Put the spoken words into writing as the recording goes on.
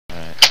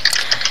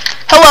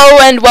Hello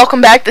and welcome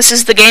back. This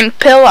is the Game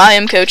Pill. I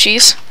am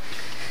Coaches.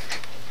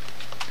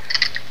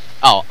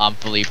 Oh, I'm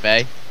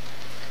Felipe.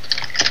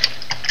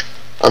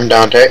 I'm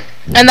Dante.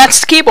 And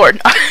that's the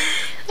keyboard.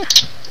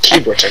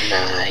 Keyboards are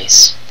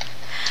nice.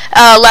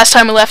 Last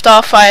time we left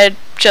off, I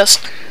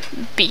just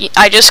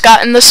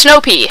got in the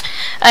snow pea.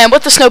 And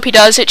what the snow pea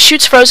does, it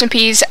shoots frozen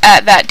peas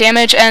at that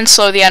damage and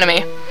slow the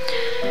enemy.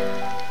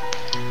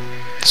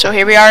 So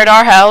here we are at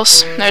our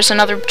house. There's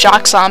another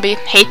jock zombie.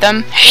 Hate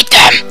them. Hate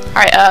them!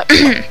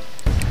 Alright,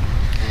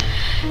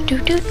 do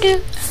do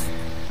do.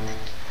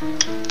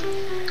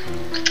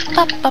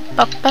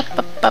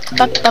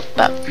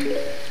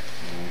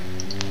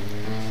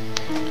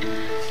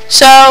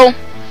 So,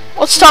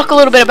 let's talk a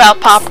little bit about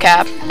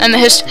PopCap and the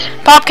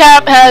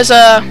PopCap has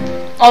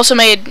also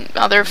made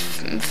other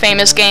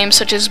famous games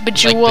such as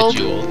Bejeweled.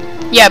 Like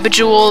Bejeweled. Yeah,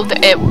 Bejeweled.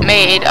 It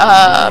made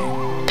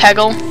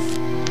Peggle.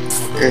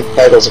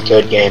 Peggle's a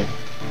good game.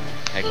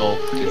 Peggle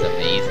is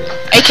amazing.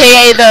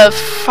 AKA the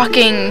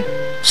fucking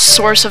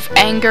source of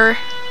anger.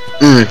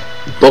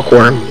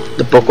 Bookworm.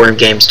 The Bookworm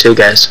games too,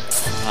 guys.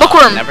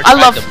 Bookworm. Never I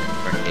tried love. the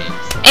Bookworm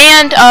games.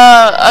 And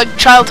a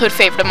childhood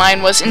favorite of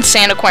mine was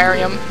Insane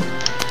Aquarium.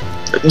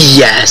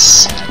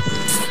 Yes.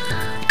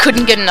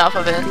 Couldn't get enough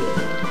of it.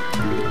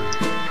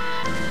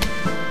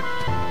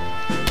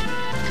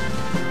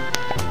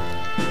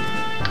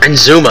 And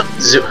Zuma.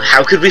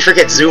 How could we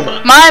forget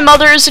Zuma? My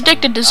mother is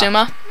addicted to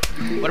Zuma.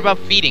 What about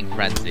Feeding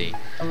Frenzy?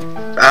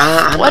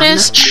 I'm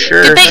not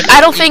sure. Did they?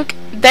 I don't think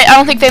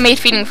they made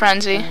Feeding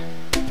Frenzy.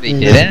 They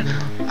didn't?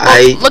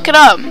 Well, look it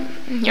up.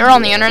 You're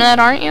on the internet,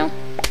 aren't you?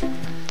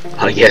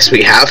 I guess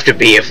we have to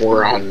be if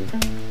we're on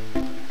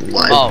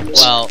live. Oh,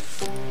 well,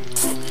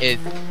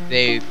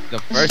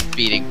 the first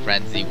Feeding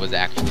Frenzy was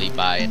actually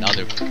by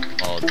another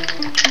called,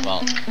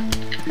 well,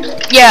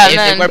 Yeah,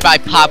 they were by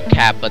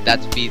PopCap, but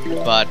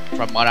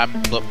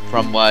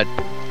from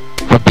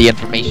the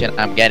information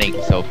I'm getting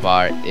so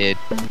far,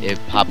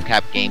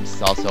 PopCap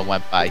Games also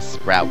went by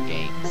Sprout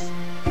Games.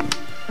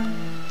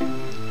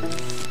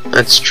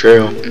 That's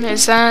true.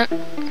 Is that?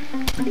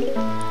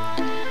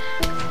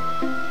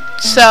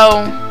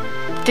 So,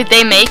 did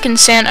they make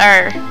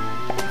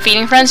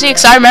Feeding Frenzy?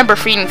 Because I remember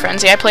Feeding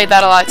Frenzy. I played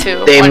that a lot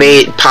too. They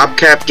made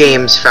PopCap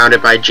Games,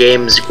 founded by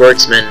James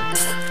Gortzman.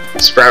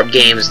 Sprout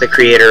Games, the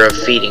creator of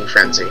Feeding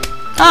Frenzy.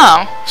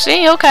 Oh,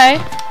 see, okay.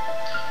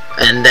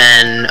 And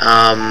then,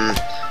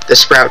 the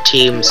Sprout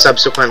team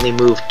subsequently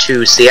moved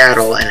to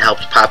Seattle and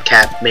helped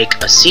PopCap make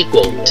a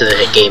sequel to the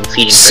hit game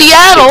Feeding Frenzy.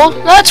 Seattle?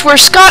 That's where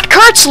Scott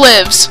Kurtz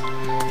lives!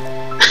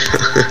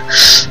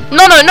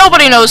 No,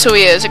 nobody knows who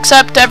he is,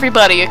 except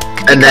everybody.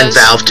 And then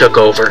Valve took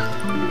over.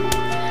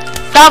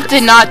 Valve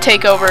did not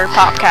take over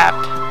PopCap.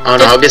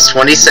 On August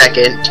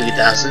 22nd,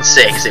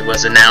 2006, it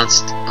was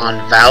announced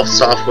on Valve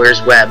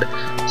Software's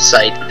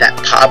website that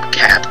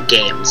PopCap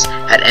Games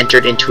had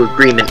entered into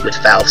agreement with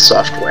Valve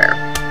Software.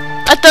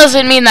 That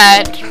doesn't mean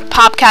that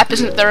PopCap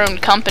isn't their own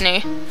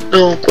company.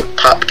 No, but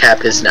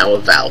PopCap is now a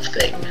Valve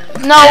thing.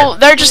 No,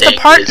 they're just a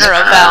partner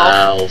of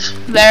Valve.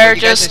 They're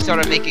just sort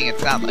of making it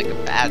sound like a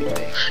bad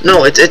thing.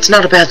 No, it's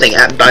not a bad thing.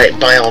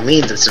 By all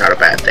means, it's not a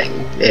bad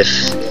thing.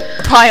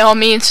 By all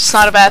means, it's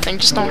not a bad thing.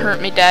 Just don't hurt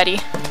me,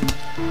 Daddy.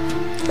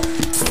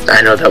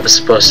 I know that was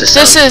supposed to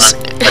sound fun,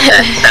 but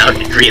that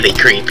sounded really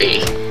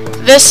creepy.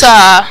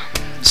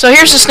 So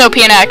here's the snow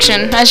pea in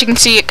action. As you can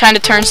see, it kind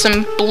of turns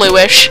them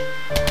bluish.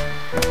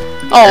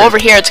 Oh, over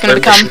here it's gonna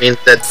become. Which means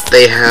that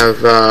they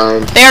have.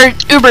 They're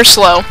uber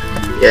slow.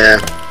 Yeah.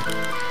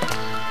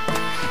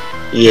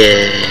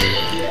 Yay.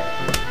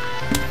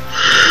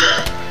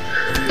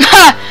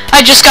 Ha!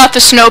 I just got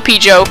the snow pea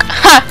joke.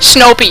 Ha!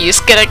 Snow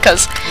peas, get it?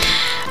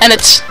 And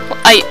it's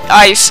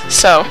ice,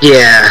 so.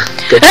 Yeah.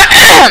 Good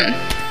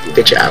job.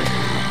 Good job.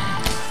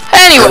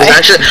 Anyway.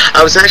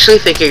 I was actually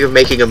thinking of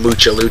making a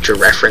Mucha Lucha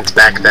reference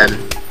back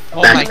then.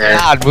 Oh my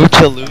god,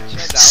 Mucha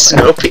Lucha.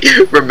 Snow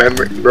pea.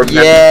 Remember?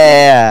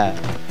 Yeah.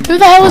 Who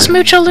the hell is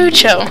Mucha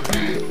Lucha?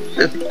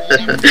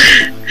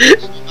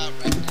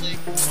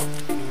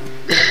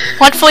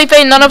 What, Felipe?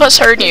 None of us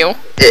heard you.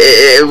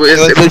 It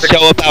was a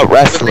show about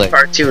wrestling. It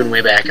was a cartoon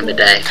way back in the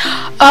day.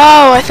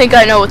 Oh, I think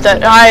I know what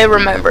that. I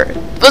remember.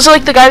 Was it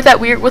like the guy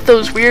with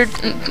those weird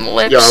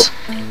lips? Yup.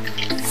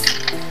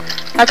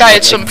 That guy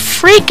had some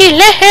freaky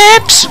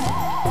lips.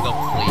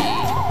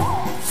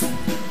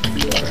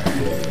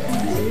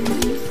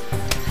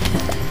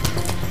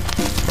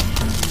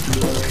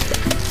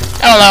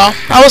 I don't know.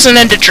 I wasn't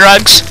into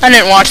drugs. I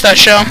didn't watch that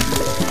show.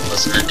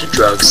 Wasn't into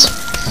drugs.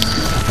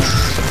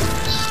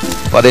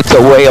 But it's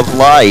a way of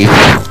life.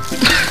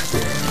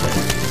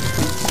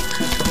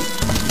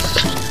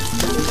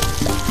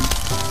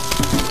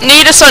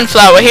 Need a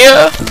sunflower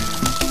here.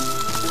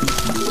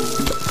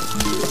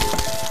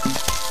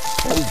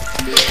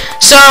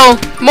 So,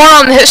 more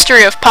on the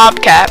history of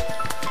PopCap.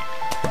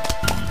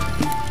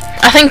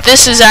 I think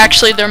this is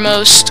actually their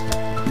most,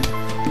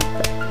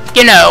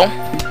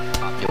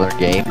 popular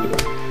game.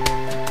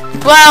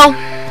 Well,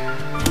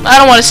 I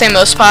don't want to say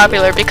most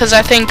popular because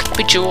I think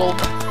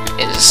Bejeweled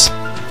is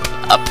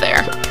up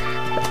there.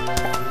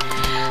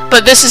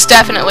 But this is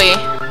definitely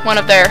one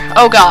of their...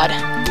 Oh god.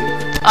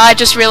 I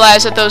just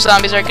realized that those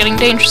zombies are getting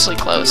dangerously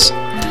close.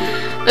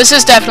 This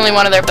is definitely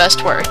one of their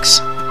best works.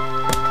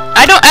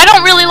 I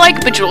don't really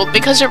like Bejeweled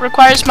because it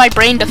requires my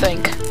brain to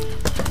think.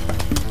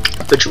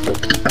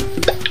 Bejeweled.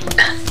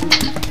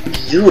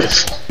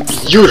 Beautiful.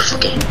 Beautiful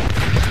game.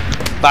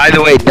 By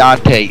the way,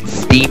 Dante,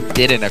 Steam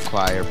didn't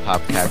acquire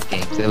PopCap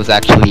Games. It was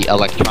actually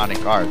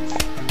Electronic Arts.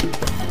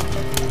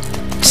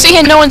 See,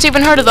 and no one's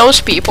even heard of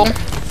those people.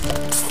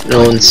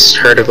 No one's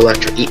heard of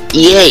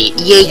EA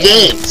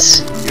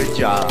Games. Good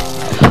job.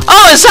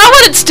 Oh, is that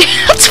what it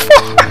stands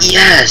for?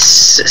 Yes.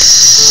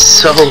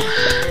 So.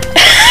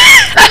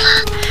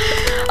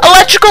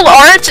 Electrical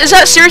Arts? Is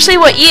that seriously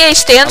what EA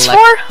stands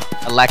for?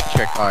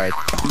 Electric Arts.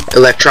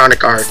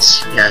 Electronic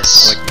Arts.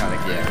 Yes. Electronic,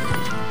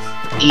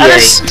 yeah.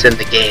 EA's in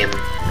the game.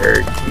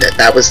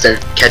 That was their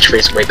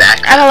catchphrase way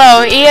back. I don't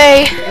know,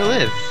 EA.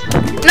 It is.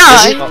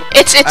 No,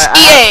 it's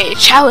EA.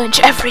 Challenge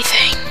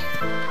everything.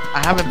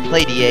 I haven't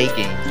played EA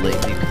games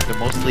lately. They're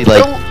mostly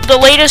like the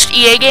latest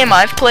EA game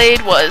I've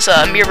played was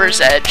Mirror's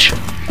Edge.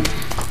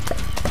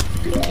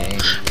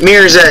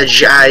 Mirror's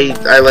Edge, I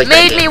like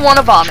that Made me want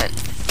to vomit.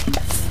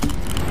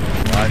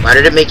 Why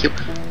did it make you...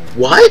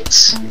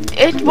 What?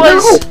 It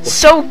was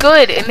so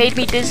good, it made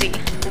me dizzy.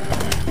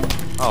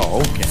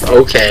 Oh,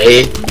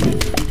 okay. Okay.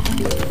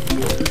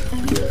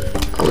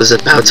 I was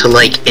about to,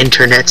 like,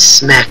 internet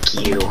smack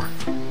you.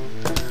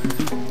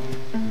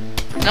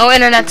 No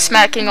internet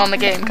smacking on the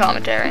game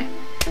commentary.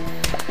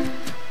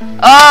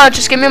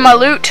 Just give me my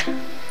loot.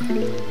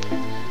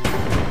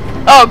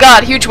 Oh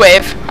god, huge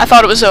wave. I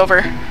thought it was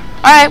over.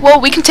 Alright, well,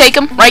 we can take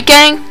him, right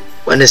gang?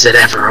 When is it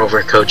ever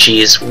over,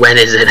 Coaches? When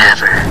is it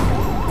ever?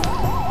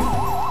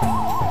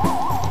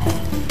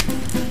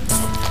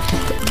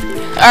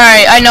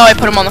 Alright, I know I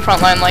put him on the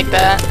front line like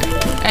that.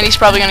 And he's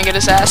probably gonna get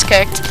his ass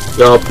kicked.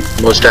 Yup,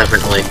 most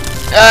definitely.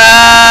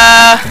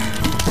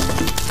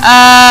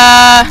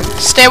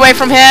 Stay away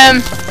from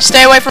him.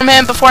 Stay away from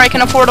him before I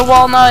can afford a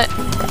walnut.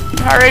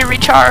 Hurry,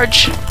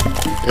 recharge.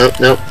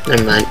 Nope,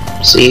 never mind.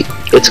 See,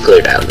 it's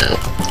cleared out now.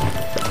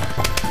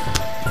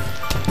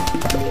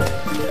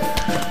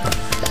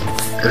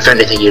 If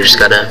anything, you just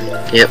gotta...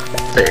 Yep,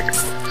 there you go.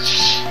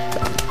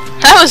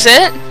 That was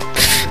it?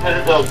 Let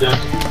it go, dude.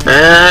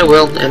 I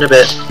will, in a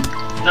bit.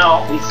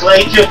 No, it's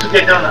late. You have to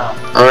get down now.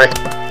 Alright.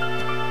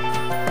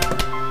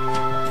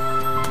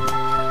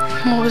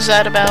 What was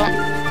that about?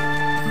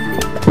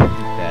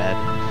 Dad.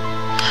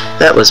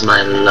 That was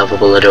my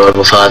lovable,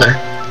 adorable father.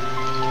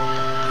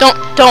 Don't.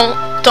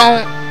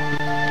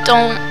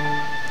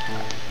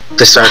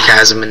 The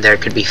sarcasm in there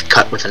could be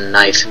cut with a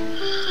knife.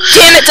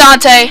 Damn it,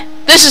 Dante!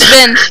 This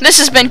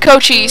has been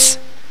Coaches.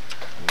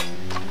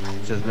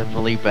 This has been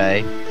Felipe.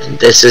 And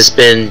this has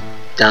been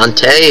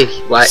Dante.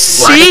 Why?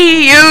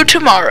 See you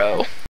tomorrow.